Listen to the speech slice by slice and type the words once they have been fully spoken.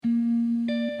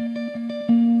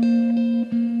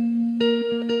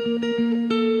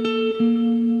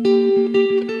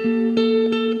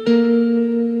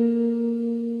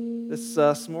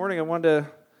this morning I wanted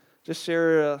to just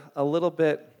share a little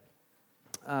bit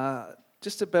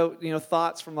just about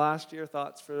thoughts from last year,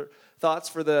 thoughts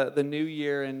for the new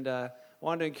year, and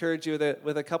wanted to encourage you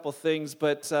with a couple things.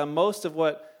 But most of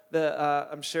what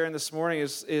I'm sharing this morning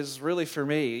is really for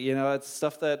me. It's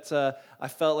stuff that I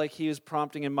felt like He was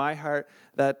prompting in my heart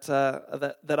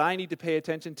that I need to pay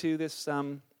attention to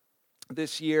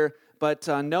this year. But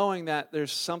knowing that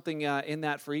there's something in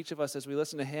that for each of us as we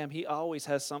listen to Him, He always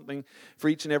has something for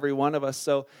each and every one of us.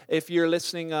 So if you're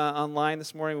listening online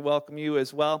this morning, we welcome you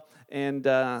as well. And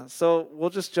so we'll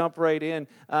just jump right in.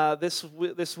 This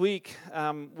week,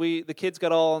 the kids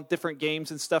got all different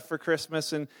games and stuff for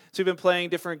Christmas, and so we've been playing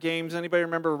different games. Anybody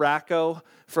remember Racco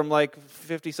from like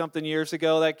 50-something years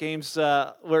ago? That game's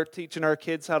we're teaching our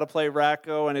kids how to play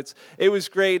Racco, and it was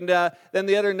great. And then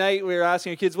the other night we were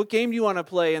asking our kids, "What game do you want to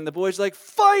play?" And the boys were like,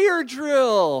 "Fire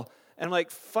drill." And I'm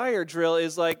like, fire drill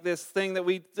is like this thing that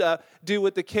we do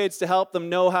with the kids to help them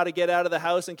know how to get out of the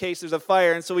house in case there's a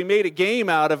fire. And so we made a game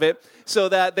out of it so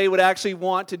that they would actually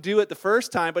want to do it the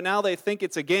first time, but now they think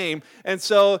it's a game. And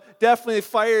so definitely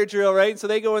fire drill, right? And so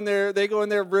they go in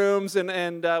their rooms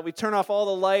and we turn off all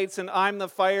the lights, and I'm the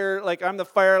fire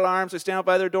alarms. I stand up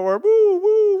by their door, woo,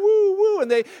 woo, woo, woo,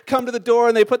 and they come to the door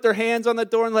and they put their hands on the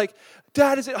door and like,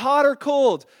 "Dad, is it hot or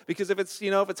cold?" Because if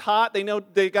it's hot, they know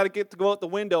they got to get to go out the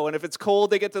window, and if it's cold,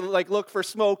 they get to like look for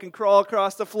smoke and crawl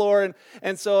across the floor.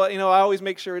 And so I always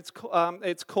make sure it's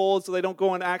cold so they don't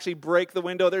go and actually break the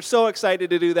window. They're so excited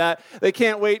to do that. They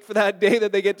can't wait for that day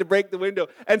that they get to break the window.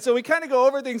 And so we kind of go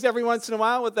over things every once in a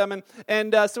while with them.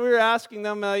 And so we were asking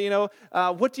them,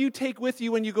 what do you take with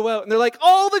you when you go out? And they're like,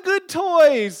 "All the good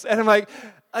toys." And I'm like,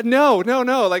 No.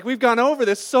 Like, we've gone over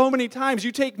this so many times.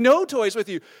 You take no toys with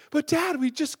you. "But Dad,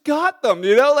 we just got them,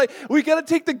 like, we got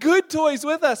to take the good toys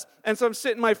with us." And so I'm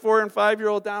sitting my 4- and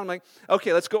 5-year-old down. I'm like,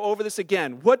 "Okay, let's go over this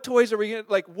again. What toys are we going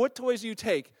to, like, what toys do you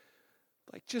take?"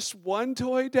 "Like, just one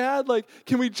toy, Dad? Like,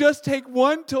 can we just take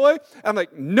one toy?" I'm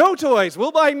like, "No toys.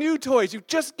 We'll buy new toys. You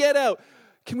just get out."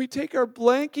 "Can we take our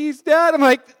blankies, Dad?" I'm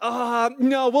like,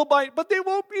 "No, we'll buy," but they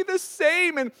won't be the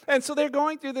same. And so they're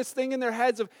going through this thing in their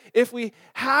heads of, if we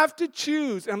have to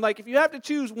choose, and I'm like, if you have to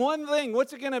choose one thing,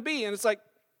 what's it going to be? And it's like,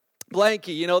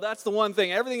 blankie, that's the one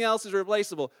thing. Everything else is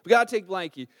replaceable. We got to take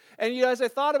blankie. And as I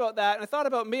thought about that, and I thought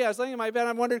about me, I was laying in my bed,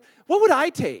 I'm wondering, what would I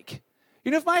take?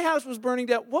 If my house was burning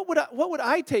down, what would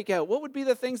I take out? What would be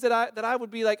the things that I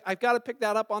would be like, I've got to pick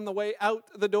that up on the way out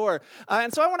the door?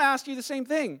 And so I want to ask you the same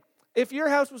thing. If your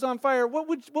house was on fire, what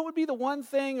would be the one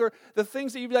thing or the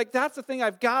things that you'd be like, that's the thing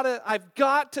I've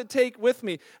got to take with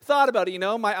me? Thought about it,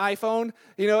 my iPhone,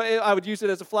 I would use it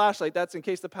as a flashlight. That's in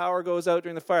case the power goes out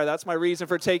during the fire. That's my reason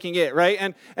for taking it, right?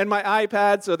 And my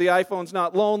iPad, so the iPhone's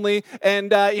not lonely.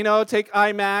 And, take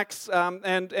IMAX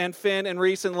and Finn and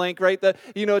Reese and Link, right?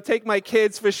 Take my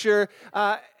kids for sure.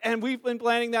 And we've been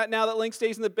planning that now that Link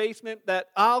stays in the basement, that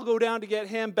I'll go down to get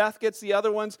him. Beth gets the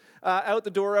other ones out the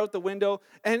door, out the window.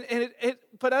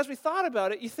 But as we thought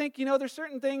about it, you think, there's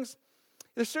certain things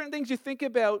you think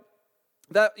about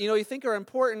that, you think are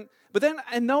important. But then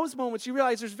in those moments, you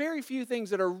realize there's very few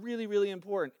things that are really, really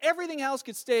important. Everything else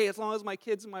could stay as long as my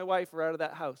kids and my wife are out of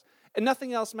that house. And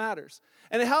nothing else matters.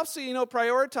 And it helps you,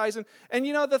 prioritize. And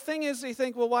the thing is, you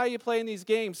think, well, why are you playing these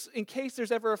games? In case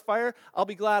there's ever a fire, I'll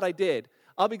be glad I did.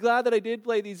 I'll be glad that I did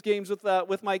play these games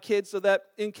with my kids so that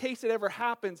in case it ever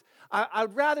happens,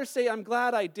 I'd rather say I'm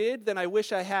glad I did than I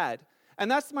wish I had.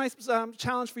 And that's my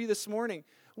challenge for you this morning.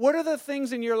 What are the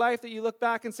things in your life that you look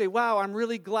back and say, wow, I'm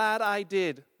really glad I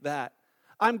did that?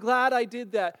 I'm glad I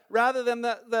did that, rather than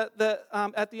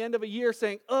at the end of a year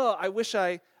saying, oh, I wish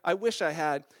I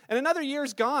had. And another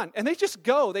year's gone, and they just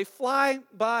go. They fly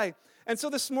by. And so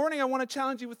this morning I want to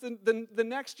challenge you with the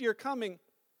next year coming.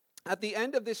 At the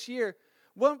end of this year,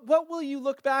 what will you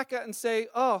look back at and say,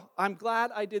 oh, I'm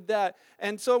glad I did that?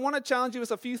 And so I want to challenge you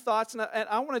with a few thoughts, and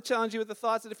I want to challenge you with the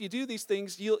thoughts that if you do these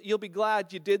things, you'll be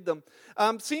glad you did them.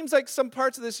 Seems like some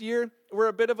parts of this year were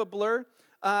a bit of a blur.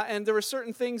 And there were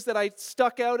certain things that I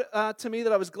stuck out to me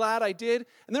that I was glad I did.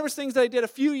 And there was things that I did a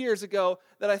few years ago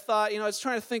that I thought, I was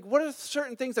trying to think, what are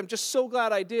certain things I'm just so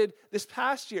glad I did this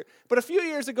past year? But a few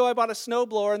years ago, I bought a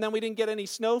snowblower, and then we didn't get any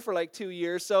snow for like 2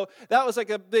 years. So that was like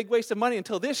a big waste of money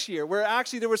until this year, where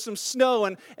actually there was some snow,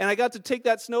 and I got to take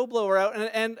that snowblower out.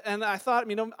 And I thought,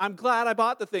 I'm glad I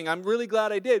bought the thing. I'm really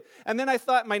glad I did. And then I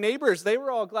thought my neighbors, they were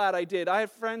all glad I did. I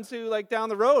have friends who, like, down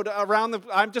the road,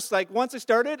 I'm just like, once I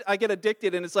started, I get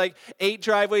addicted. And it's like 8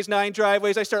 driveways, 9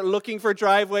 driveways. I start looking for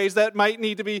driveways that might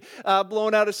need to be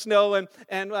blown out of snow,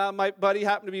 and my buddy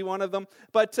happened to be one of them.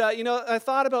 But, I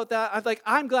thought about that. I was like,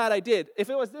 I'm glad I did. If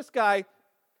it was this guy,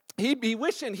 he'd be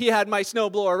wishing he had my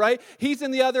snowblower, right? He's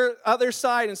in the other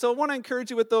side. And so I want to encourage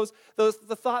you with the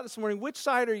thought this morning. Which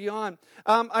side are you on?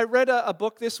 I read a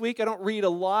book this week. I don't read a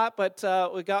lot, but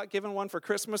we got given one for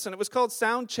Christmas, and it was called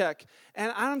Sound Check.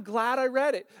 And I'm glad I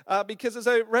read it because as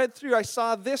I read through, I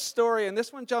saw this story, and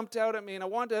this one jumped out at me, and I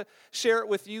wanted to share it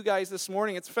with you guys this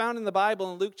morning. It's found in the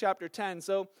Bible in Luke chapter 10.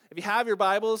 So if you have your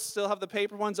Bibles, still have the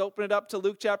paper ones, open it up to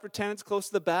Luke chapter 10. It's close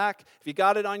to the back. If you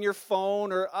got it on your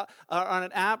phone or on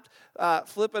an app,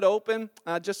 flip it open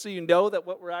just so you know that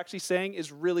what we're actually saying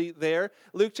is really there.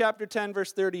 Luke chapter 10,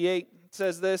 verse 38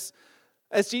 says this: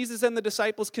 As Jesus and the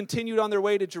disciples continued on their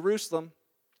way to Jerusalem,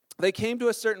 they came to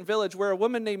a certain village where a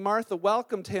woman named Martha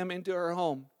welcomed him into her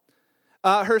home.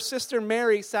 Her sister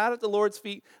Mary sat at the Lord's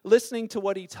feet listening to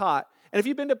what he taught. And if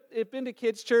you've been to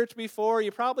kids' church before,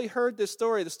 you probably heard this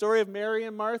story, the story of Mary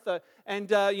and Martha.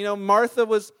 And Martha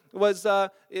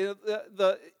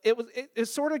it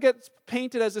sort of gets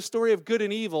painted as a story of good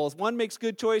and evil. One makes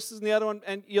good choices, and the other one,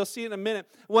 and you'll see in a minute,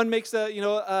 one makes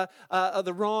the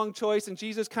wrong choice, and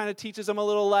Jesus kind of teaches them a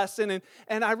little lesson.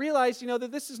 And I realized,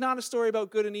 that this is not a story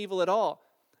about good and evil at all.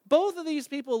 Both of these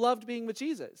people loved being with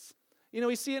Jesus.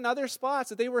 We see in other spots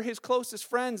that they were his closest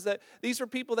friends, that these were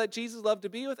people that Jesus loved to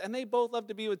be with, and they both loved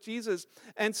to be with Jesus.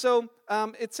 And so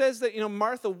it says that,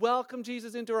 Martha welcomed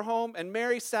Jesus into her home, and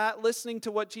Mary sat listening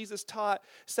to what Jesus taught,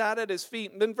 sat at his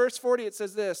feet. And then verse 40, it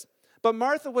says this: But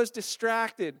Martha was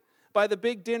distracted by the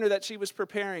big dinner that she was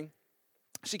preparing.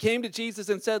 She came to Jesus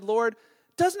and said, Lord,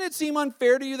 doesn't it seem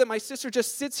unfair to you that my sister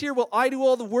just sits here while I do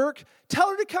all the work? Tell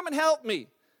her to come and help me.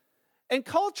 And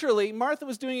culturally, Martha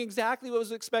was doing exactly what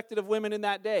was expected of women in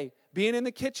that day, being in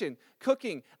the kitchen,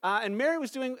 cooking. And Mary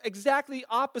was doing exactly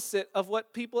opposite of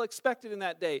what people expected in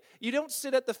that day. You don't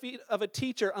sit at the feet of a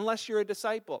teacher unless you're a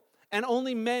disciple. And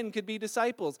only men could be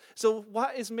disciples. So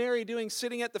what is Mary doing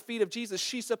sitting at the feet of Jesus?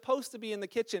 She's supposed to be in the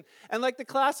kitchen. And like the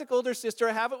classic older sister,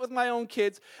 I have it with my own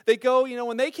kids. They go,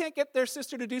 when they can't get their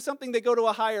sister to do something, they go to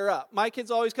a higher up. My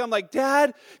kids always come like,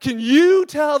 Dad, can you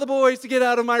tell the boys to get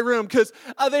out of my room because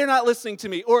they're not listening to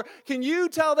me? Or can you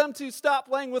tell them to stop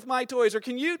playing with my toys? Or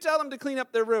can you tell them to clean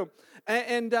up their room?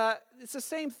 And it's the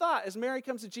same thought as Mary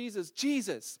comes to Jesus.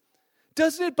 Jesus,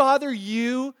 doesn't it bother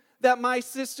you that my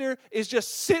sister is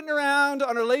just sitting around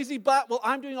on her lazy butt while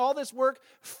I'm doing all this work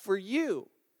for you?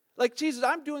 Like, Jesus,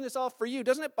 I'm doing this all for you.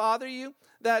 Doesn't it bother you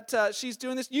that she's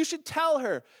doing this? You should tell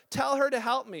her to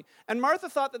help me. And Martha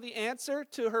thought that the answer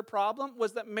to her problem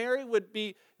was that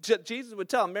Jesus would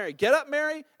tell Mary, get up,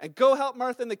 Mary, and go help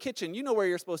Martha in the kitchen. You know where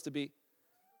you're supposed to be.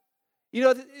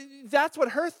 That's what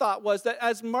her thought was, that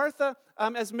as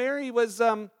Mary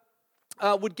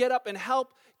would get up and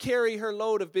help carry her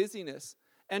load of busyness.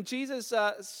 And Jesus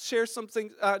shares something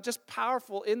just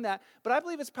powerful in that. But I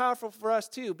believe it's powerful for us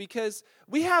too, because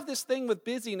we have this thing with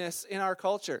busyness in our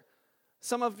culture.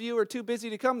 Some of you are too busy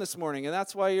to come this morning, and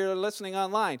that's why you're listening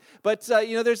online. But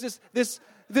there's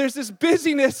this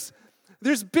busyness.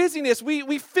 There's busyness.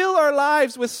 We fill our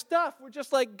lives with stuff. We're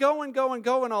just like going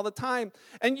all the time.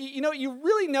 And you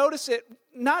really notice it,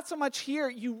 not so much here.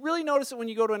 You really notice it when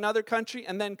you go to another country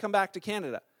and then come back to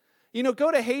Canada.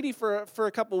 Go to Haiti for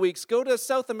a couple weeks. Go to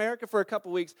South America for a couple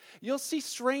weeks. You'll see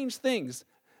strange things.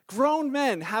 Grown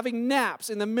men having naps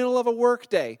in the middle of a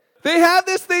workday. They have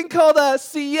this thing called a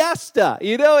siesta.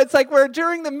 It's like where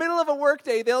during the middle of a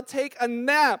workday, they'll take a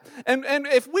nap. And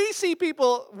if we see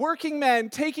people, working men,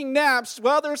 taking naps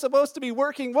while they're supposed to be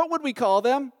working, what would we call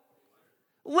them?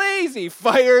 Lazy.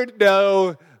 Fired?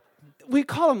 No. We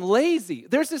call them lazy.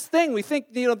 There's this thing we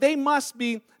think they must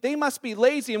be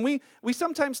lazy, and we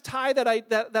sometimes tie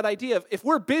that idea of if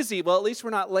we're busy, well, at least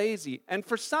we're not lazy. And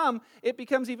for some, it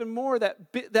becomes even more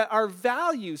that our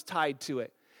values tied to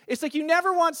it. It's like you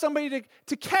never want somebody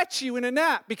to catch you in a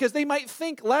nap because they might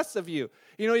think less of you.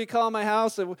 You call my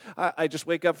house, and I just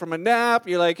wake up from a nap.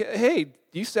 You're like, hey,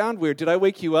 you sound weird. Did I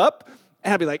wake you up?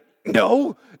 And I'd be like,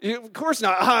 no, of course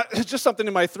not. It's just something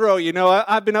in my throat.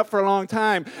 I've been up for a long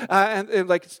time, and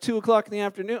like it's 2:00 in the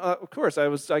afternoon. Of course,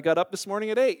 I got up this morning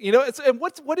at 8. And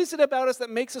what is it about us that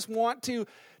makes us want to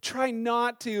try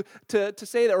not to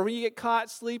say that, or when you get caught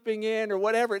sleeping in or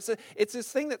whatever? It's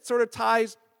this thing that sort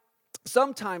of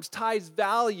sometimes ties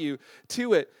value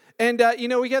to it. And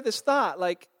we get this thought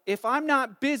like, if I'm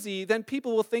not busy, then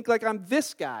people will think like I'm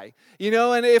this guy,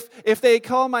 and if they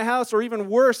call my house, or even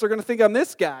worse, they're going to think I'm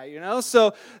this guy,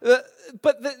 So,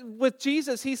 with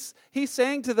Jesus, he's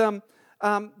saying to them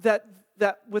that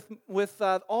with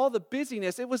all the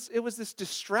busyness, it was this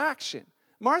distraction.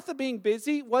 Martha being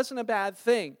busy wasn't a bad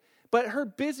thing, but her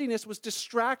busyness was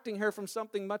distracting her from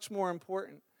something much more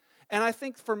important. And I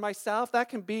think for myself, that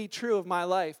can be true of my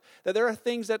life, that there are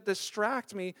things that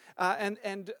distract me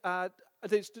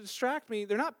they distract me.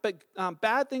 They're not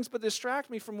bad things, but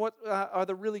distract me from what are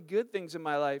the really good things in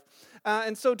my life.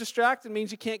 And so distracted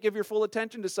means you can't give your full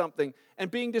attention to something. And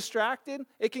being distracted,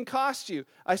 it can cost you.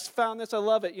 I found this, I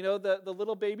love it. You know, the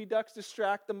little baby ducks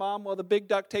distract the mom while the big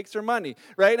duck takes her money,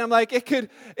 right? And I'm like, it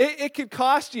could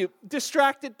cost you.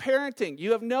 Distracted parenting.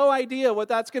 You have no idea what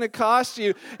that's going to cost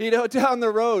you, down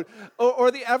the road. Or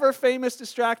the ever famous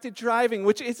distracted driving,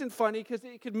 which isn't funny because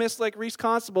you could miss like Reese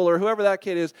Constable or whoever that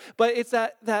kid is. But it's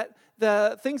that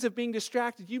the things of being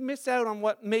distracted, you miss out on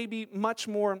what may be much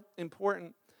more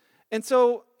important. And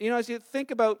so, as you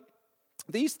think about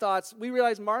these thoughts, we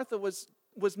realize Martha was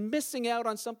missing out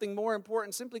on something more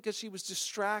important simply because she was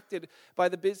distracted by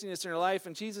the busyness in her life.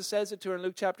 And Jesus says it to her in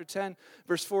Luke chapter 10,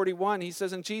 verse 41. He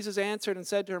says, "And Jesus answered and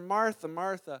said to her, Martha,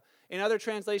 Martha." In other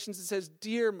translations, it says,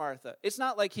 "Dear Martha." It's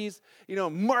not like he's,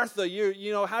 Martha,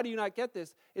 how do you not get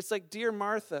this? It's like, "Dear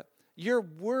Martha, you're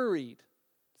worried."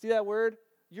 See that word?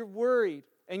 You're worried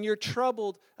and you're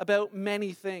troubled about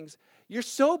many things. You're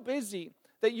so busy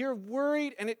that you're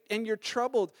worried and you're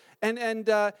troubled. And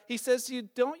he says to you,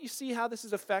 don't you see how this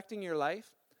is affecting your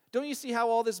life? Don't you see how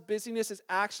all this busyness is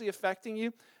actually affecting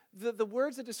you? The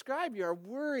words that describe you are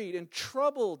worried and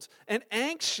troubled and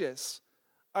anxious.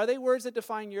 Are they words that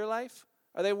define your life?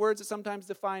 Are they words that sometimes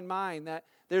define mine? That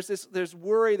there's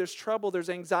worry, there's trouble, there's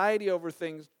anxiety over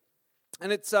things.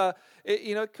 And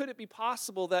could it be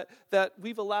possible that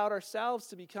we've allowed ourselves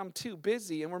to become too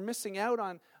busy and we're missing out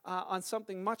on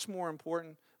something much more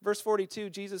important? Verse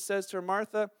 42, Jesus says to her,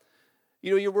 "Martha,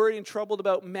 you're worried and troubled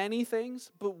about many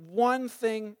things, but one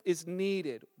thing is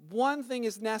needed. One thing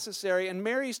is necessary, and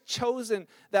Mary's chosen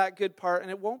that good part,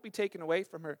 and it won't be taken away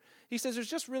from her." He says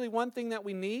there's just really one thing that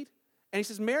we need. And he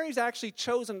says, Mary's actually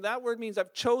chosen. That word means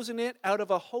I've chosen it out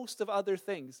of a host of other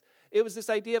things. It was this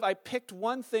idea of I picked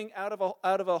one thing out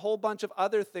of a whole bunch of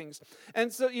other things.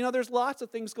 And so, there's lots of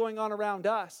things going on around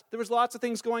us. There was lots of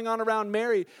things going on around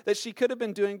Mary that she could have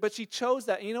been doing, but she chose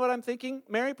that. And you know what I'm thinking?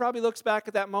 Mary probably looks back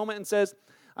at that moment and says,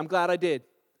 "I'm glad I did."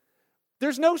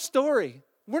 There's no story.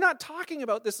 We're not talking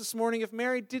about this morning if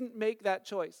Mary didn't make that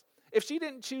choice. If she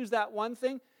didn't choose that one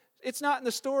thing, it's not in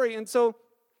the story. And so,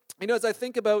 as I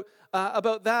think about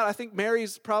that, I think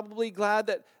Mary's probably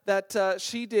glad that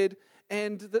she did.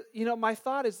 And my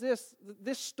thought is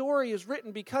this story is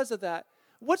written because of that.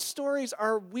 What stories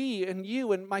are we and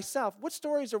you and myself, what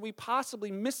stories are we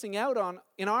possibly missing out on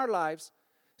in our lives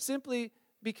simply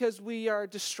because we are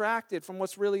distracted from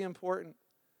what's really important?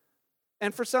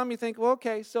 And for some, you think, well,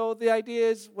 okay, so the idea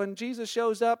is when Jesus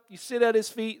shows up, you sit at his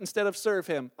feet instead of serve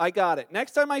him. I got it.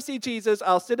 Next time I see Jesus,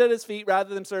 I'll sit at his feet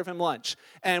rather than serve him lunch,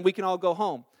 and we can all go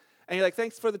home. And you're like,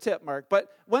 thanks for the tip, Mark.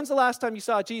 But when's the last time you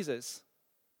saw Jesus?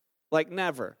 Like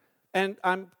never. And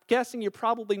I'm guessing you're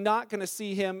probably not going to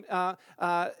see him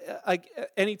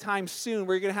anytime soon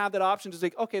where you're going to have that option to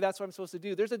say, okay, that's what I'm supposed to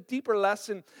do. There's a deeper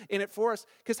lesson in it for us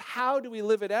because how do we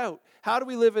live it out? How do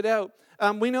we live it out?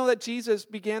 We know that Jesus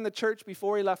began the church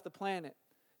before he left the planet.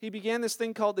 He began this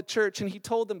thing called the church, and he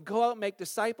told them, go out and make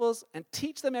disciples and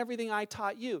teach them everything I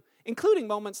taught you, including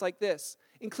moments like this,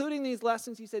 including these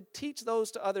lessons. He said, teach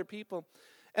those to other people.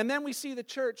 And then we see the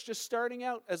church just starting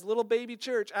out as little baby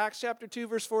church. Acts chapter 2,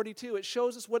 verse 42. It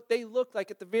shows us what they looked like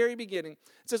at the very beginning.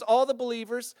 It says all the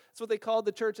believers, that's what they called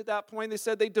the church at that point. They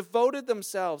said they devoted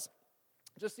themselves.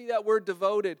 Just see that word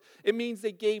devoted. It means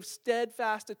they gave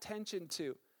steadfast attention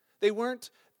to. They weren't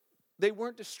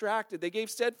distracted. They gave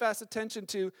steadfast attention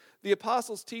to the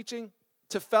apostles' teaching,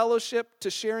 to fellowship, to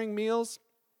sharing meals,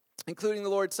 including the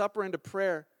Lord's Supper, and to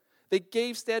prayer. They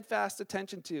gave steadfast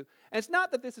attention to. And it's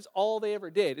not that this is all they ever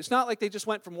did. It's not like they just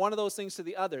went from one of those things to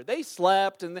the other. They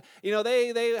slept and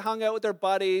they hung out with their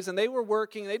buddies and they were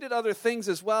working. They did other things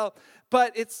as well.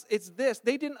 But it's this.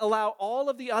 They didn't allow all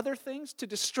of the other things to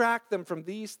distract them from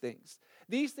these things.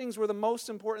 These things were the most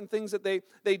important things that they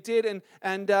did.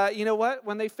 And you know what?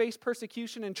 When they faced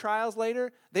persecution and trials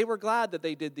later, they were glad that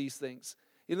they did these things.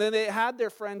 And then they had their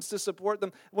friends to support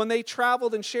them. When they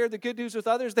traveled and shared the good news with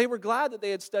others, they were glad that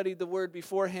they had studied the word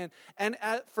beforehand. And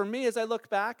for me, as I look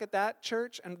back at that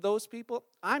church and those people,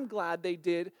 I'm glad they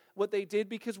did what they did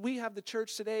because we have the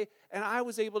church today, and I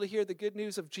was able to hear the good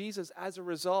news of Jesus as a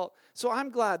result. So I'm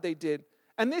glad they did.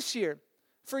 And this year,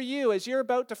 for you, as you're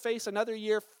about to face another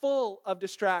year full of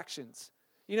distractions,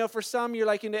 For some, you're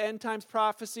like into end times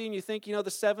prophecy, and you think,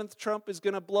 the seventh trump is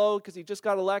going to blow because he just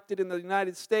got elected in the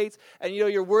United States, and,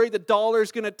 you're worried the dollar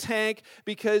is going to tank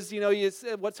because,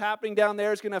 what's happening down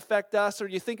there is going to affect us. Or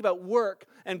you think about work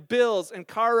and bills and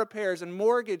car repairs and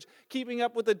mortgage, keeping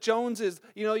up with the Joneses,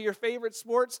 your favorite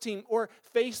sports team, or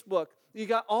Facebook. You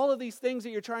got all of these things that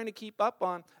you're trying to keep up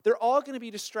on. They're all going to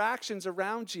be distractions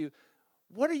around you.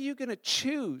 What are you going to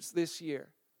choose this year?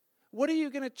 What are you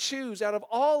going to choose out of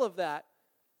all of that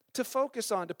to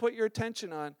focus on, to put your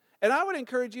attention on? And I would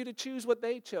encourage you to choose what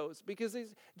they chose, because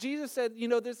Jesus said,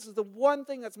 this is the one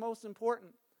thing that's most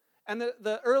important. And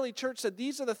the early church said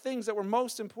these are the things that were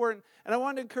most important. And I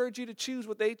want to encourage you to choose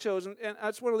what they chose. And I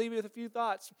just want to leave you with a few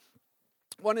thoughts.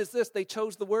 One is this: they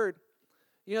chose the Word.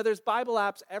 There's Bible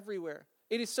apps everywhere.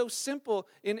 It is so simple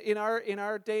in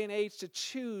our day and age to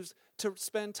choose to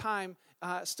spend time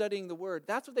studying the Word.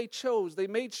 That's what they chose. They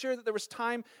made sure that there was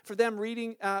time for them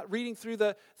reading through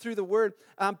the Word.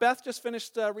 Beth just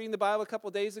finished reading the Bible a couple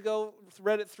of days ago.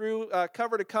 Read it through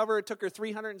cover to cover. It took her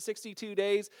 362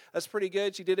 days. That's pretty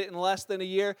good. She did it in less than a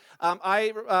year.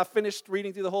 I finished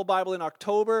reading through the whole Bible in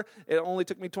October. It only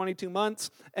took me 22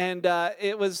 months, and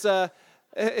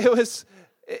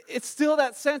it's still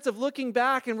that sense of looking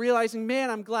back and realizing, man,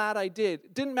 I'm glad I did.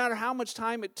 It didn't matter how much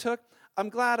time it took. I'm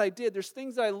glad I did. There's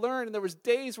things that I learned, and there was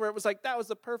days where it was like, that was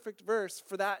the perfect verse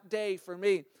for that day for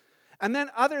me. And then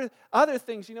other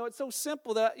things, it's so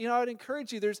simple that, I would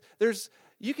encourage you. There's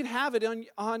you can have it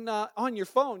on your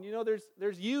phone.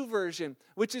 There's YouVersion,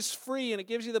 which is free, and it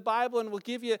gives you the Bible and will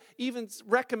give you even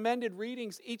recommended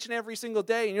readings each and every single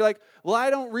day. And you're like, well,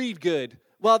 I don't read good.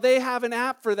 Well, they have an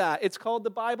app for that. It's called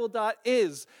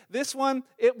thebible.is. This one,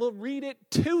 it will read it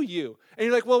to you. And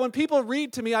you're like, well, when people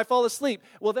read to me, I fall asleep.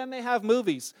 Well, then they have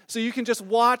movies. So you can just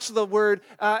watch the Word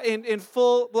in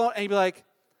full blown, and you'd be like,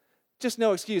 just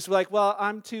no excuse. We're like, well,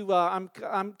 I'm too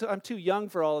young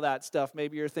for all of that stuff.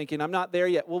 Maybe you're thinking, I'm not there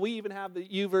yet. Well, we even have the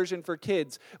YouVersion for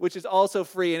kids, which is also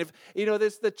free. And if,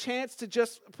 there's the chance to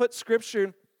just put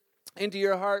Scripture into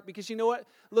your heart, because you know what?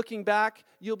 Looking back,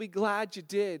 you'll be glad you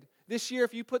did. This year,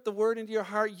 if you put the Word into your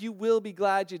heart, you will be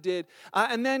glad you did.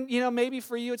 And then, maybe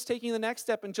for you, it's taking the next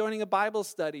step and joining a Bible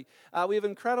study. We have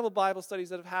incredible Bible studies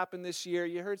that have happened this year.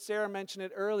 You heard Sarah mention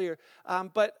it earlier.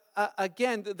 But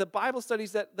again, the Bible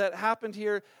studies that happened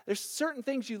here, there's certain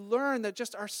things you learn that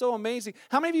just are so amazing.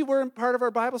 How many of you were part of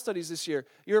our Bible studies this year?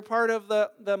 You were part of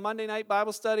the Monday night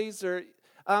Bible studies? Or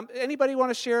anybody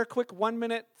want to share a quick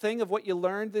 1-minute thing of what you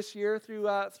learned this year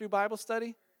through Bible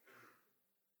study?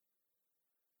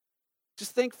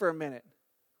 Just think for a minute.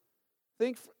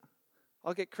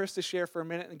 I'll get Chris to share for a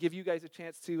minute and give you guys a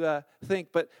chance to think.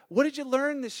 But what did you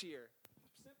learn this year?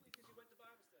 Simply because you went to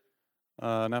Bible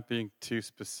study. Not being too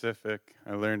specific,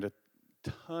 I learned a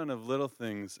ton of little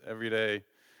things every day.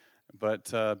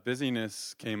 But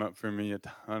busyness came up for me a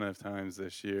ton of times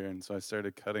this year. And so I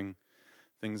started cutting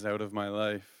things out of my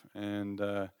life. And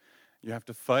you have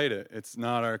to fight it. It's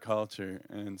not our culture.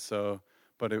 And so,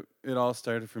 but it all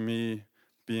started for me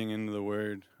being into the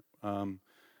Word, and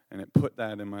it put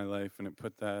that in my life, and it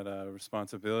put that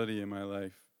responsibility in my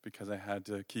life because I had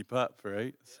to keep up,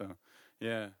 right? So,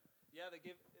 yeah. Yeah,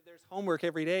 there's homework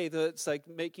every day. It's like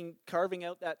carving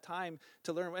out that time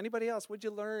to learn. Anybody else? What'd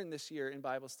you learn this year in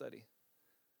Bible study?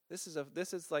 This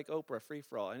is like Oprah, free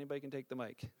for all. Anybody can take the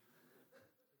mic.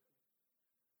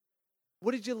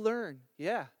 What did you learn?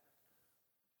 Yeah.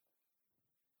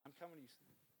 I'm coming to you.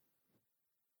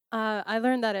 I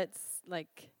learned that it's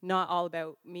like not all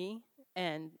about me,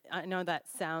 and I know that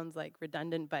sounds like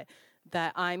redundant, but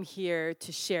that I'm here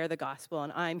to share the gospel,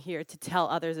 and I'm here to tell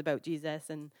others about Jesus.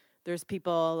 And there's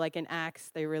people like in Acts,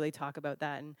 they really talk about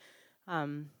that,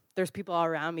 and there's people all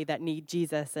around me that need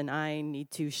Jesus, and I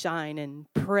need to shine and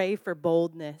pray for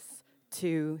boldness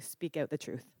to speak out the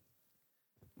truth.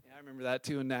 Yeah, I remember that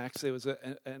too in Acts. It was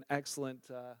an excellent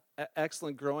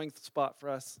growing spot for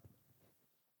us.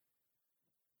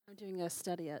 I'm doing a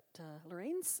study at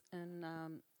Lorraine's and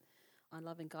on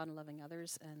loving God and loving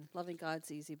others. And loving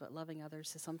God's easy, but loving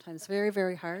others is sometimes very,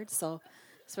 very hard. So,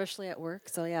 especially at work.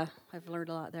 So yeah, I've learned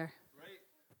a lot there. Right.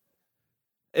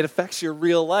 It affects your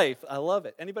real life. I love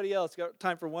it. Anybody else? Got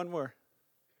time for one more?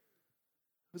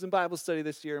 Who's in Bible study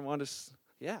this year and want to?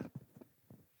 Yeah.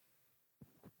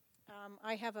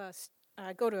 I have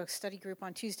go to a study group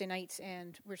on Tuesday nights,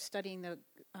 and we're studying the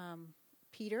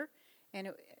Peter.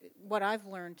 And what I've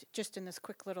learned just in this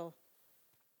quick little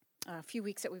few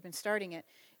weeks that we've been starting it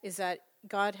is that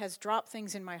God has dropped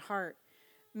things in my heart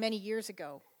many years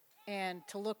ago, and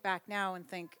to look back now and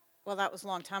think, well, that was a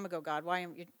long time ago, God.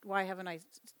 Why haven't I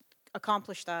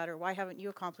accomplished that, or why haven't you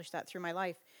accomplished that through my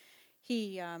life?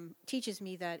 he teaches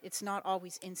me that it's not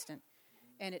always instant,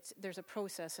 and there's a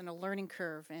process and a learning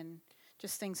curve and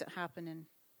just things that happen, and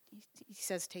he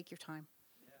says take your time.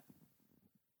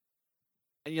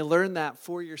 And you learn that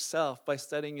for yourself by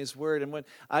studying his word. And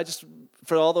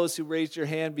for all those who raised your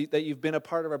hand that you've been a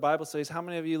part of our Bible studies, how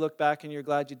many of you look back and you're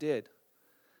glad you did?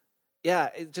 Yeah,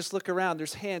 just look around.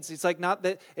 There's hands. It's like not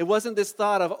that it wasn't this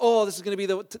thought of, oh, this is going to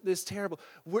be this terrible.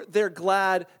 They're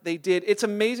glad they did. It's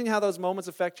amazing how those moments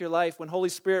affect your life when Holy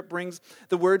Spirit brings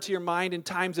the word to your mind in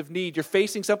times of need. You're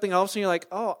facing something else and you're like,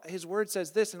 oh, his word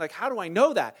says this. And like, how do I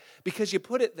know that? Because you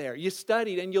put it there. You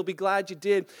studied and you'll be glad you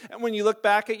did. And when you look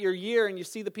back at your year and you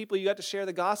see the people you got to share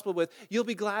the gospel with, you'll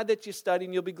be glad that you studied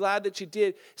and you'll be glad that you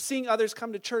did. Seeing others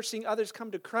come to church, seeing others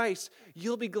come to Christ,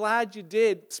 you'll be glad you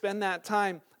did spend that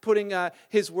time putting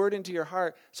his word into your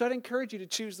heart. So I'd encourage you to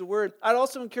choose the word. I'd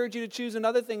also encourage you to choose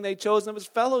another thing they chose, and it was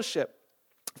fellowship.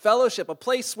 Fellowship, a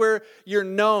place where you're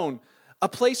known. A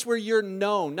place where you're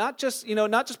known. Not just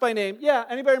by name. Yeah,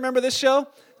 anybody remember this show?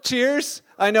 Cheers.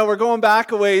 I know we're going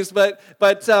back a ways, but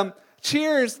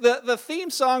Cheers, the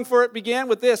theme song for it began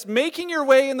with this: making your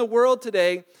way in the world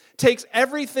today takes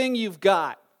everything you've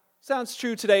got. Sounds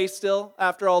true today still,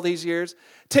 after all these years.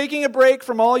 Taking a break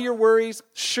from all your worries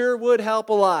sure would help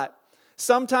a lot.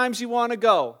 Sometimes you want to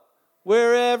go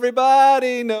where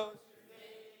everybody knows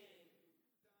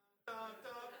your name.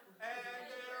 And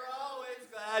they're always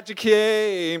glad you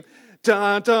came.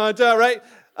 Dun, dun, dun, right?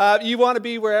 You want to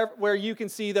be where you can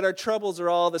see that our troubles are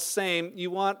all the same. You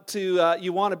want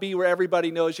to be where everybody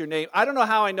knows your name. I don't know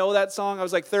how I know that song. I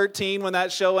was like 13 when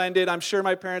that show ended. I'm sure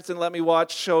my parents didn't let me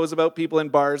watch shows about people in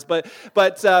bars, but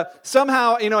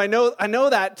somehow I know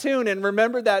that tune and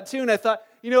remembered that tune. I thought,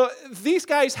 these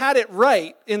guys had it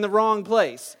right in the wrong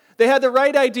place. They had the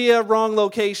right idea, wrong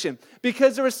location.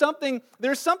 Because there's something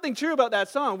true about that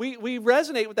song. We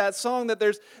resonate with that song that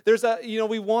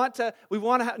we want to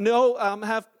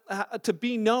to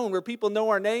be known where people know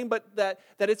our name, but that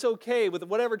it's okay with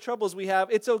whatever troubles we have.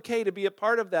 It's okay to be a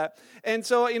part of that. And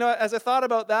so as I thought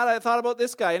about that, I thought about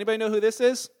this guy. Anybody know who this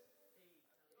is?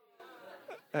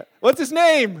 What's his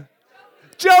name?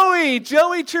 Joey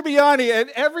Tribbiani. And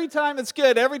every time it's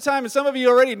good, every time, and some of you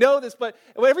already know this, but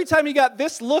every time he got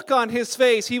this look on his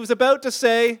face, he was about to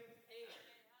say,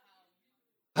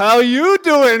 "How you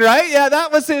doing?" Right? Yeah,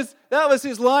 that was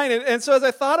his line. And so as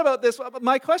I thought about this,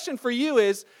 my question for you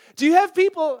is, have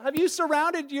you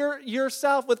surrounded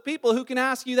yourself with people who can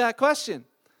ask you that question?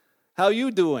 How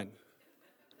you doing?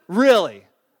 Really?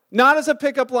 Not as a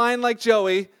pickup line like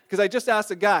Joey, because I just asked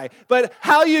a guy, but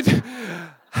how you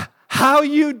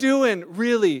doing,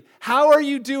 really? How are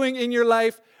you doing in your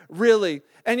life, really?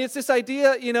 And it's this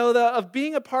idea, of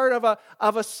being a part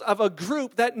of a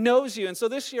group that knows you. And so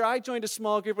this year I joined a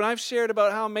small group, and I've shared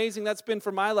about how amazing that's been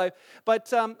for my life. But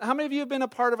how many of you have been a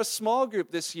part of a small group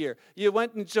this year? You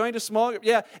went and joined a small group.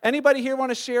 Yeah. Anybody here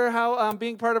want to share how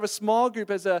being part of a small group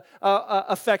has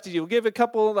affected you? We'll give a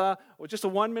couple, just a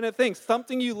 1-minute thing,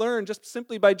 something you learned just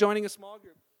simply by joining a small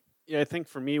group. Yeah, I think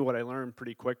for me, what I learned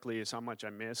pretty quickly is how much I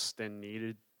missed and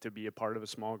needed to be a part of a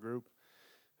small group.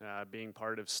 Being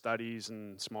part of studies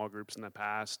and small groups in the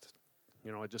past,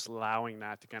 just allowing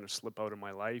that to kind of slip out of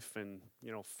my life and,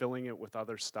 filling it with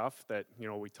other stuff that,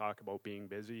 we talk about being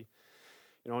busy.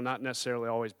 Not necessarily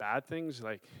always bad things,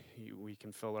 like we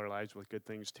can fill our lives with good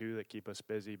things too that keep us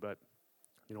busy, but,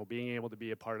 being able to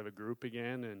be a part of a group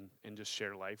again and just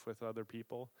share life with other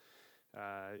people.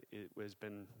 It has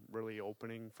been really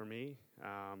opening for me.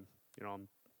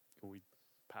 We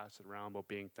pass it around about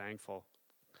being thankful.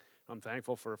 I'm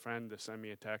thankful for a friend to send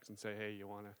me a text and say, "Hey, you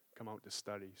want to come out to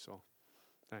study?" So,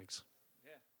 thanks.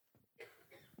 Yeah.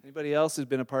 Anybody else who's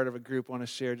been a part of a group want to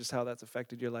share just how that's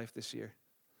affected your life this year?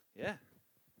 Yeah.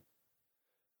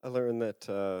 I learned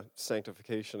that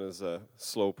sanctification is a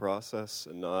slow process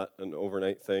and not an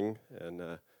overnight thing,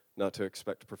 and not to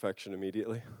expect perfection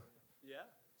immediately. Yeah,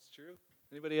 it's true.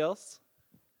 Anybody else?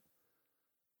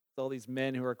 It's all these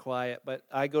men who are quiet, but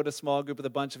I go to small group with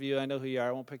a bunch of you. I know who you are.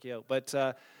 I won't pick you out.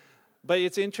 But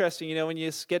it's interesting, when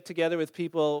you get together with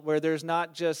people where there's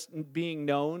not just being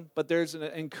known, but there's an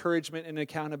encouragement and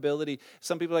accountability.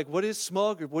 Some people are like, "What is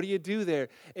small group? What do you do there?"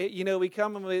 We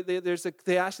come and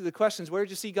they ask you the questions, "Where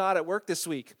did you see God at work this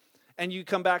week?" And you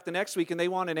come back the next week and they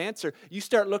want an answer. You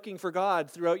start looking for God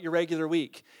throughout your regular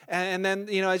week. And then,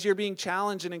 as you're being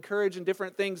challenged and encouraged in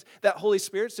different things, that Holy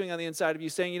Spirit's doing on the inside of you,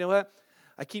 saying, "You know what?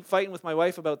 I keep fighting with my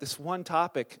wife about this one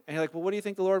topic." And you're like, "Well, what do you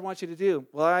think the Lord wants you to do?"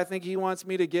 "Well, I think he wants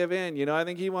me to give in. I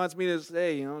think he wants me to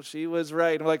say, she was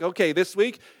right." And I'm like, "Okay, this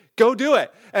week, Go do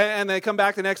it. And they come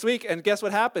back the next week, and guess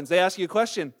what happens? They ask you a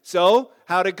question. So,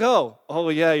 how'd it go? Oh,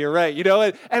 yeah, you're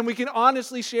right. And we can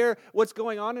honestly share what's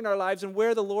going on in our lives and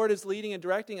where the Lord is leading and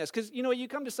directing us. Because, you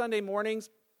come to Sunday mornings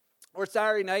or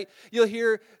Saturday night, you'll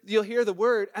hear the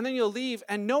word, and then you'll leave,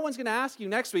 and no one's going to ask you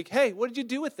next week, hey, what did you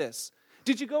do with this?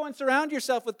 Did you go and surround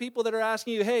yourself with people that are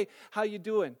asking you, hey, how you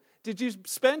doing? Did you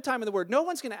spend time in the word? No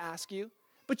one's going to ask you.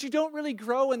 But you don't really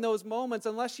grow in those moments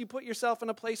unless you put yourself in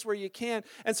a place where you can.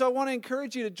 And so I want to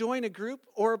encourage you to join a group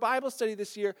or a Bible study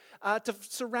this year to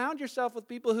surround yourself with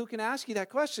people who can ask you that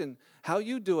question. How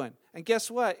you doing? And guess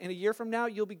what? In a year from now,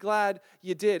 you'll be glad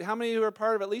you did. How many who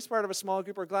are at least part of a small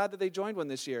group are glad that they joined one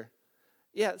this year?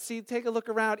 Yeah, see, take a look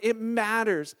around. It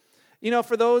matters.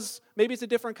 For those, maybe it's a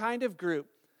different kind of group.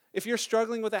 If you're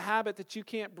struggling with a habit that you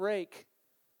can't break,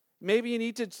 maybe you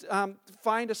need to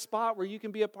find a spot where you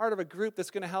can be a part of a group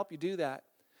that's going to help you do that.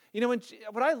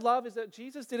 What I love is that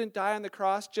Jesus didn't die on the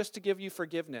cross just to give you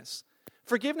forgiveness.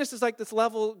 Forgiveness is like this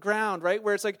level ground, right?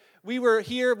 Where it's like we were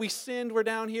here, we sinned, we're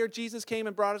down here. Jesus came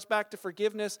and brought us back to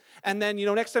forgiveness. And then,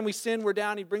 next time we sin, we're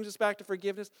down. He brings us back to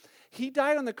forgiveness. He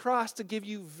died on the cross to give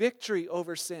you victory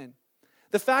over sin.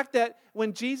 The fact that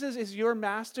when Jesus is your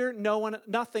master,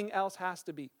 nothing else has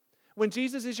to be. When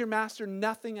Jesus is your master,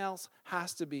 nothing else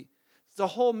has to be. It's a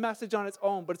whole message on its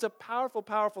own, but it's a powerful,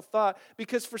 powerful thought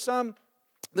because for some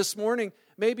this morning,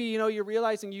 maybe, you're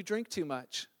realizing you drink too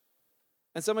much.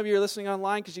 And some of you are listening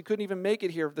online because you couldn't even make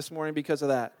it here this morning because of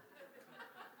that.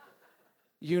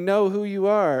 You know who you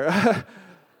are.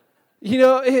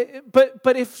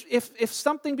 But if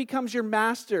something becomes your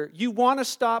master, you want to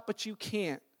stop, but you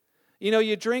can't.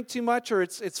 You drink too much, or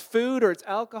it's food, or it's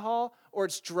alcohol, or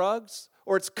it's drugs,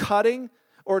 or it's cutting,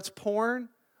 or it's porn,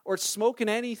 or it's smoking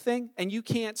anything, and you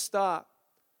can't stop.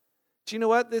 Do you know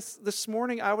what? This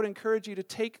morning, I would encourage you to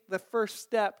take the first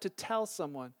step to tell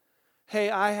someone, hey,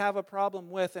 I have a problem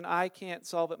with, and I can't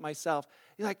solve it myself.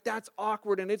 You're like, that's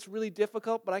awkward, and it's really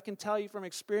difficult, but I can tell you from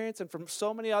experience and from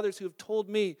so many others who have told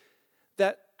me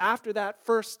that after that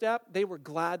first step, they were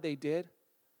glad they did.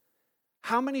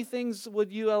 How many things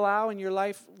would you allow in your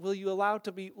life, will you allow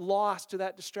to be lost to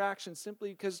that distraction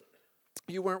simply because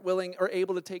you weren't willing or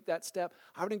able to take that step?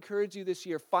 I would encourage you this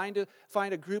year, find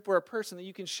a group or a person that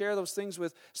you can share those things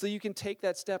with so you can take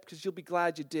that step because you'll be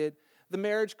glad you did. The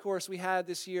marriage course we had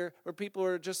this year where people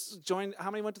were just joined.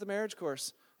 How many went to the marriage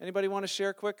course? Anybody want to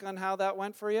share quick on how that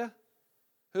went for you?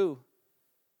 Who?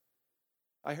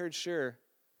 I heard sure.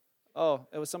 Oh,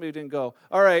 it was somebody who didn't go.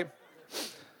 All right.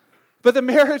 But the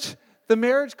marriage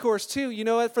course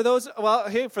too, for those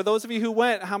of you who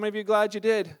went, how many of you are glad you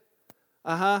did?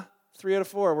 3 out of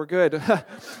 4, we're good.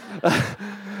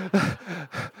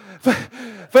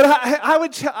 But I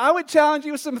would challenge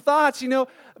you with some thoughts,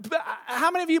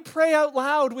 how many of you pray out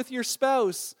loud with your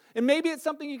spouse? And maybe it's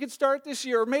something you could start this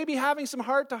year, or maybe having some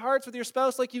heart-to-hearts with your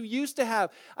spouse like you used to have.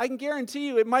 I can guarantee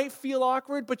you it might feel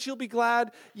awkward, but you'll be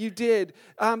glad you did.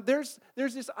 There's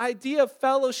this idea of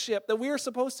fellowship, that we are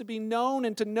supposed to be known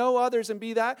and to know others and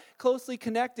be that closely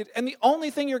connected. And the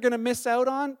only thing you're going to miss out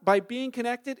on by being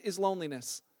connected is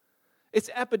loneliness. It's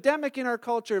epidemic in our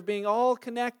culture of being all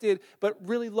connected, but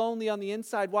really lonely on the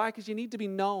inside. Why? Because you need to be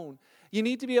known. You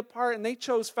need to be a part, and they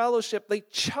chose fellowship. They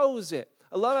chose it.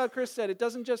 I love how Chris said, it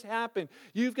doesn't just happen.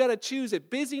 You've got to choose it.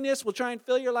 Busyness will try and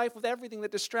fill your life with everything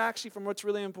that distracts you from what's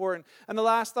really important. And the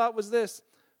last thought was this.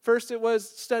 First, it was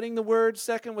studying the Word.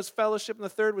 Second was fellowship. And the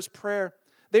third was prayer.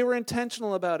 They were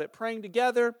intentional about it, praying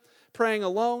together, praying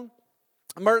alone.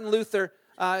 Martin Luther,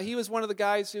 he was one of the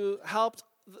guys who helped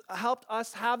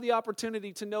us have the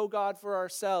opportunity to know God for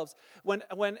ourselves. When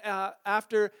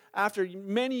after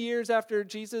many years after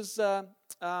Jesus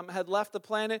had left the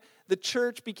planet, the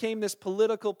church became this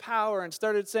political power and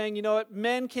started saying, you know what,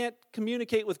 men can't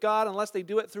communicate with God unless they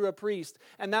do it through a priest.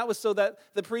 And that was so that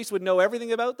the priest would know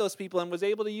everything about those people and was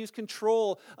able to use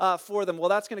control for them. Well,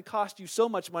 that's going to cost you so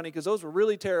much money because those were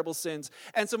really terrible sins.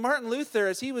 And so Martin Luther,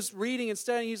 as he was reading and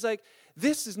studying, he's like,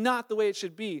 this is not the way it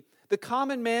should be. The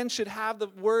common man should have the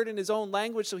word in his own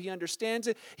language so he understands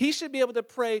it. He should be able to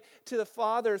pray to the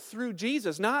Father through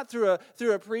Jesus, not through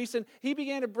a priest. And he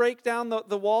began to break down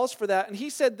the walls for that. And he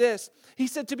said this. He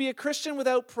said, to be a Christian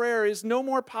without prayer is no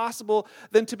more possible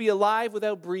than to be alive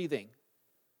without breathing.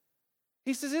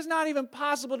 He says it's not even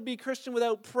possible to be a Christian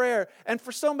without prayer. And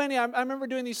for so many, I remember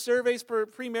doing these surveys for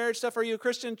pre-marriage stuff. Are you a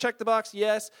Christian? Check the box,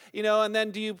 yes. And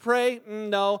then do you pray?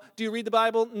 No. Do you read the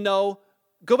Bible? No.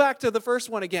 Go back to the first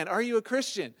one again. Are you a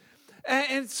Christian?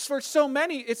 And for so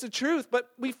many, it's the truth, but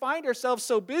we find ourselves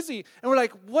so busy, and we're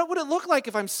like, what would it look like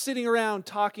if I'm sitting around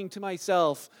talking to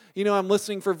myself? I'm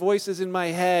listening for voices in my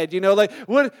head, like,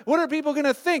 what are people going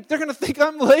to think? They're going to think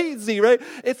I'm lazy, right?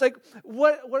 It's like,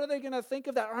 what are they going to think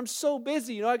of that? Or I'm so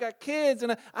busy, I got kids,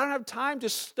 and I don't have time to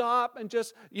stop and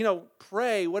just,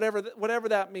 pray, whatever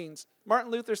that means.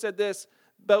 Martin Luther said this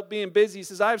about being busy. He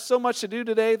says, I have so much to do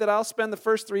today that I'll spend the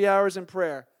first 3 hours in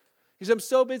prayer. He said, I'm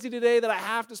so busy today that I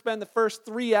have to spend the first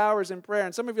 3 hours in prayer.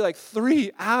 And some of you are like,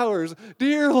 3 hours?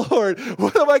 Dear Lord,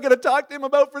 what am I going to talk to him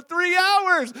about for 3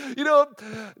 hours?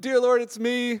 Dear Lord, it's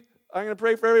me. I'm going to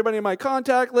pray for everybody in my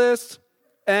contact list.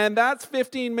 And that's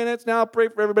 15 minutes. Now I'll pray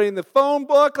for everybody in the phone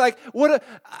book. Like,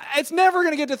 it's never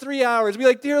going to get to 3 hours. Be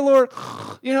like, dear Lord,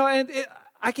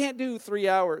 I can't do 3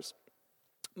 hours.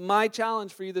 My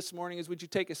challenge for you this morning is, would you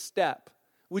take a step?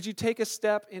 Would you take a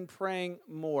step in praying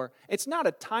more? It's not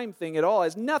a time thing at all. It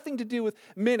has nothing to do with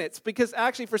minutes, because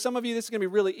actually for some of you, this is going to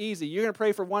be really easy. You're going to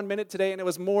pray for 1 minute today, and it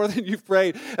was more than you've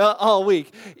prayed all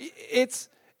week. It's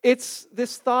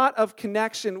this thought of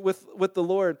connection with the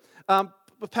Lord.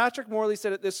 Patrick Morley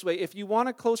said it this way: if you want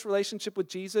a close relationship with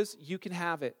Jesus, you can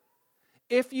have it.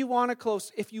 If you want a close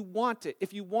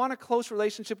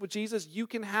relationship with Jesus, you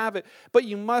can have it. But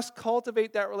you must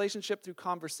cultivate that relationship through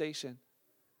conversation.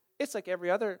 It's like every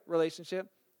other relationship.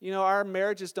 Our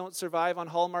marriages don't survive on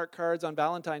Hallmark cards on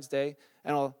Valentine's Day,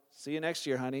 and I'll see you next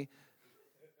year, honey.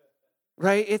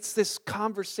 Right? It's this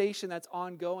conversation that's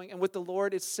ongoing. And with the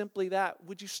Lord, it's simply that.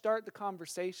 Would you start the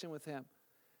conversation with him?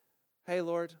 Hey,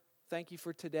 Lord, thank you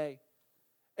for today.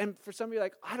 And for some of you,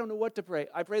 like, I don't know what to pray.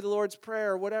 I pray the Lord's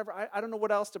Prayer or whatever. I don't know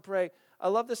what else to pray. I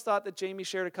love this thought that Jamie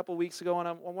shared a couple weeks ago, and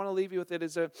I want to leave you with it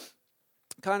as a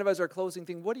kind of as our closing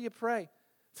thing. What do you pray?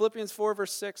 Philippians 4,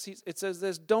 verse 6, it says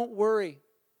this: don't worry.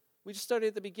 We just studied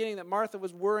at the beginning that Martha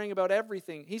was worrying about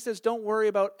everything. He says, don't worry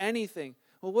about anything.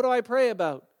 Well, what do I pray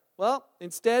about? Well,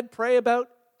 instead, pray about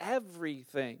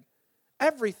everything.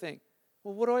 Everything.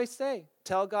 Well, what do I say?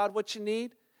 Tell God what you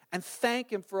need and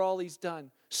thank him for all he's done.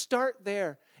 Start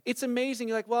there. It's amazing.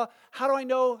 You're like, well, how do I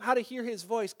know how to hear his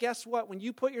voice? Guess what? When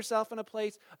you put yourself in a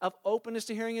place of openness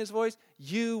to hearing his voice,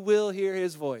 you will hear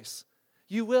his voice.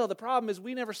 You will. The problem is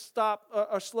we never stop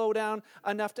or slow down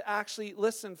enough to actually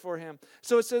listen for him.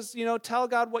 So it says, tell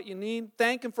God what you need.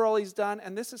 Thank him for all he's done.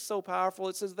 And this is so powerful.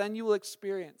 It says, then you will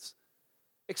experience.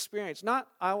 Experience. Not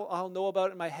I'll know about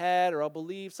it in my head or I'll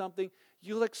believe something.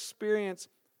 You'll experience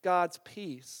God's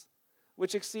peace,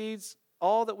 which exceeds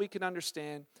all that we can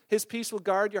understand. His peace will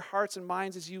guard your hearts and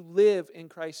minds as you live in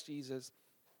Christ Jesus.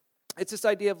 It's this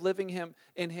idea of living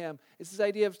in him. It's this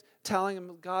idea of telling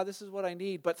him, God, this is what I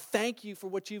need, but thank you for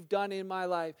what you've done in my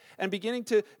life. And beginning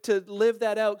to live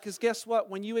that out, because guess what?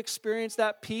 When you experience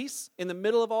that peace in the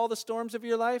middle of all the storms of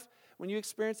your life, when you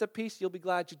experience that peace, you'll be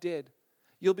glad you did.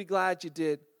 You'll be glad you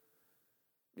did.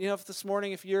 If this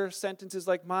morning, if your sentence is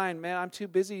like mine, man, I'm too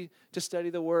busy to study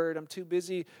the Word. I'm too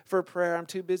busy for prayer. I'm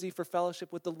too busy for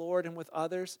fellowship with the Lord and with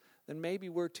others, then maybe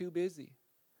we're too busy.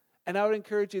 And I would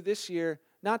encourage you this year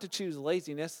not to choose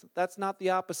laziness. That's not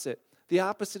the opposite. The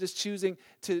opposite is choosing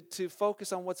to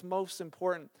focus on what's most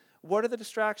important. What are the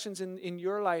distractions in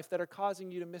your life that are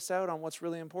causing you to miss out on what's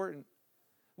really important?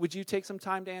 Would you take some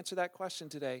time to answer that question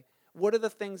today? What are the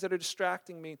things that are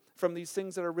distracting me from these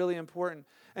things that are really important?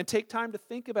 And take time to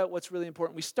think about what's really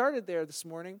important. We started there this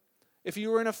morning. If you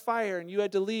were in a fire and you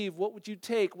had to leave, what would you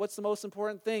take? What's the most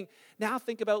important thing? Now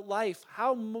think about life.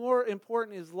 How more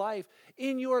important is life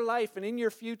in your life and in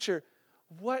your future?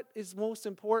 What is most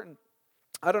important?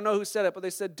 I don't know who said it, but they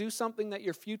said, do something that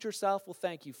your future self will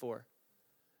thank you for.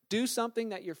 Do something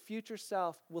that your future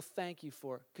self will thank you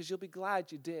for, because you'll be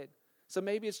glad you did. So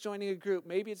maybe it's joining a group.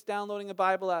 Maybe it's downloading a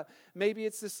Bible app. Maybe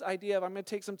it's this idea of I'm going to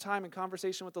take some time in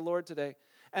conversation with the Lord today.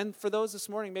 And for those this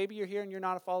morning, maybe you're here and you're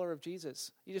not a follower of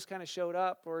Jesus. You just kind of showed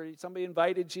up, or somebody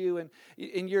invited you, and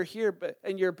you're here,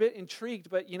 and you're a bit intrigued,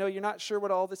 but you're not sure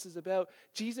what all this is about.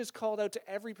 Jesus called out to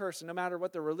every person, no matter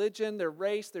what their religion, their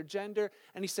race, their gender,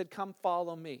 and he said, come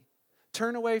follow me.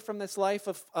 Turn away from this life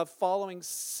of following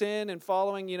sin and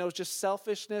following, just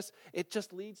selfishness. It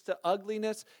just leads to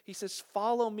ugliness. He says,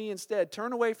 follow me instead.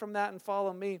 Turn away from that and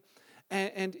follow me.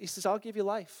 And he says, I'll give you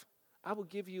life. I will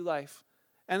give you life.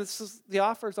 And the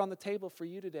offer is on the table for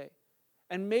you today.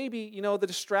 And maybe, the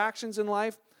distractions in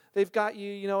life, they've got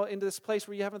you, into this place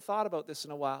where you haven't thought about this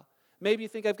in a while. Maybe you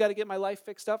think I've got to get my life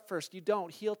fixed up first. You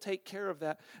don't. He'll take care of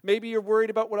that. Maybe you're worried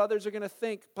about what others are going to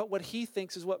think, but what he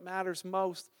thinks is what matters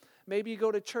most. Maybe you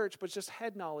go to church, but it's just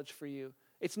head knowledge for you.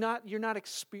 You're not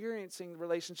experiencing the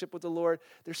relationship with the Lord.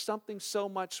 There's something so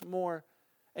much more.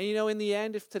 And in the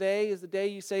end, if today is the day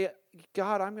you say,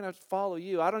 God, I'm going to follow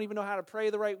you. I don't even know how to pray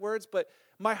the right words, but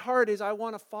my heart is I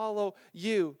want to follow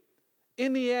you.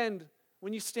 In the end,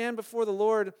 when you stand before the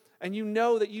Lord and you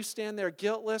know that you stand there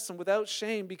guiltless and without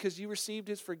shame because you received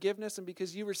his forgiveness and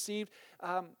because you received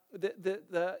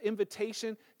the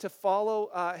invitation to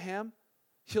follow him,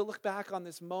 you'll look back on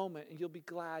this moment and you'll be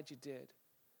glad you did.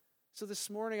 So this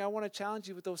morning, I want to challenge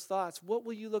you with those thoughts. What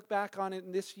will you look back on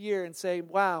in this year and say,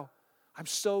 wow, I'm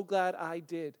so glad I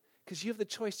did? Because you have the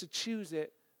choice to choose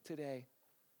it today.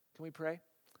 Can we pray?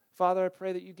 Father, I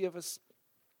pray that you give us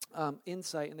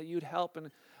insight and that you'd help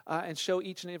and show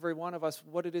each and every one of us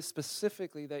what it is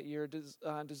specifically that you're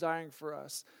desiring for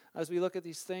us. As we look at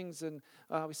these things and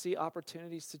we see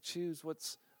opportunities to choose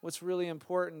what's really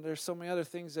important, there's so many other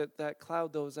things that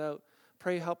cloud those out.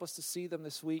 Pray help us to see them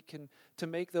this week and to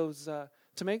make those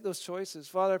choices.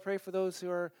 Father, I pray for those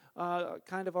who are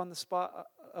kind of on the spot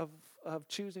of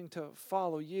choosing to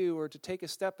follow you or to take a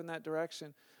step in that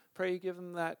direction. Pray you give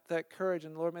them that courage,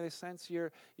 and Lord, may they sense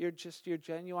your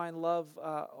genuine love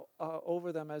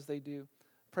over them as they do.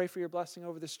 Pray for your blessing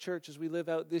over this church as we live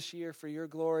out this year for your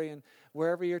glory, and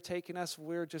wherever you're taking us,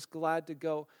 we're just glad to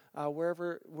go.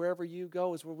 Wherever you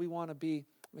go is where we want to be.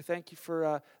 We thank you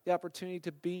for the opportunity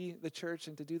to be the church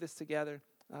and to do this together.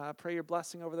 Pray your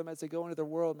blessing over them as they go into their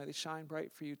world. May they shine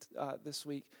bright for you this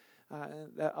week,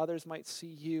 and that others might see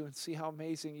you and see how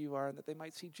amazing you are, and that they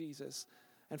might see Jesus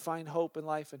and find hope and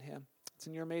life in him. It's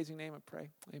in your amazing name I pray.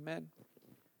 Amen.